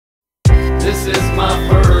This is my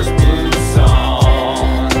first blues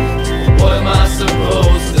song. What am I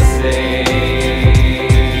supposed to say?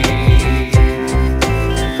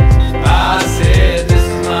 I said this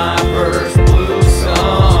is my first blues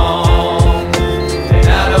song, and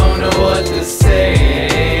I don't know what to say.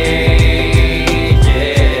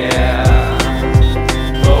 Yeah,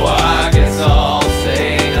 oh, I guess I'll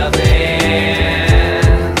say nothing,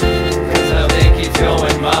 'cause nothing keeps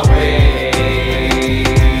going my way.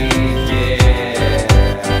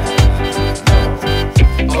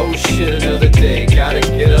 Another day, gotta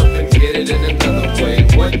get up and get it in another way.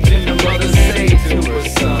 What can the mother say to her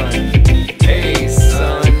son? Hey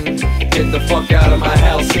son, get the fuck out of my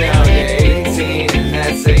house now. You're 18 and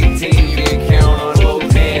that's 18. You can count on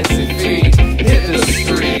both hands and feet. Hit the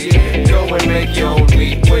street, go and make your own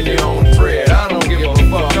meat with your own bread. I don't give a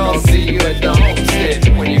fuck, I'll see you at the homestead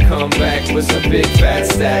when you come back with some big fat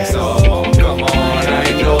stacks. Oh, come on, I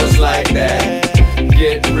ain't know it's like that.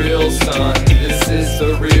 Get real, son, this is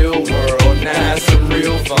the real world, now have some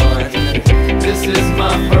real fun. This is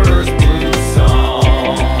my first blues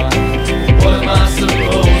song. What am I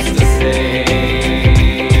supposed to say?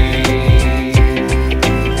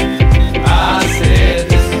 I said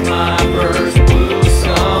this is my first blues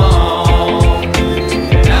song,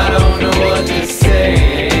 and I don't know what to say.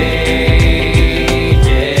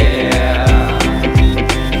 Yeah,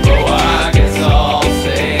 oh, I guess I'll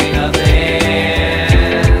say nothing,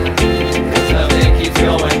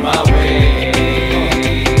 going my way.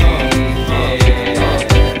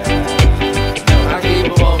 I gave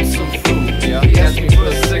him some food. He asked me for a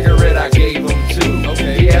cigarette, I gave him two.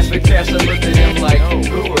 He asked for cash, I looked at him like,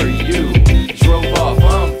 who are you? Drove off,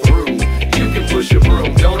 I'm through. You can push a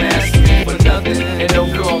broom, don't ask me for nothing, and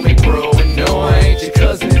don't call me bro. And no, I ain't your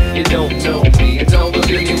cousin, you don't know me. And don't look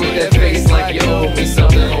at me with that face like you owe me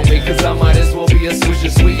something, homie, 'cause I might as well be a switcher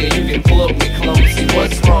sweet and you can blow me clone. See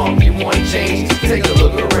what's wrong, you want change? Take a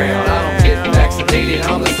look around. I don't get vaccinated,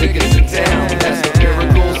 I'm the sickest in town. That's for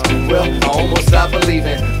miracles, well, I almost stopped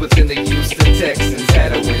believing. But then the Houston Texans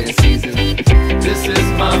had a winning season. This is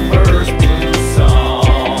my first blues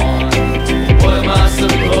song. What am I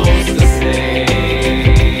supposed to say?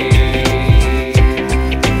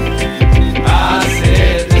 I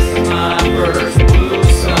said this is my first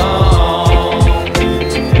blues song,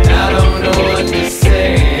 and I don't know what to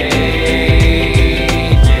say.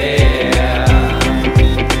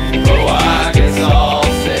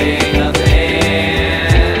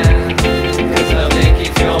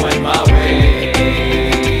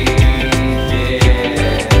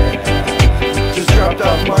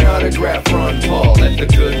 Front Paul at the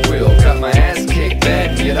Goodwill, got my ass kicked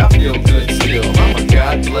bad, and yet I feel good still. I'm a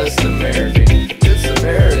God blessed American, good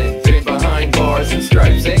Samaritan, been behind bars and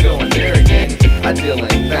stripes, ain't going there again. I deal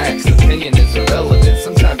in facts, opinion is irrelevant.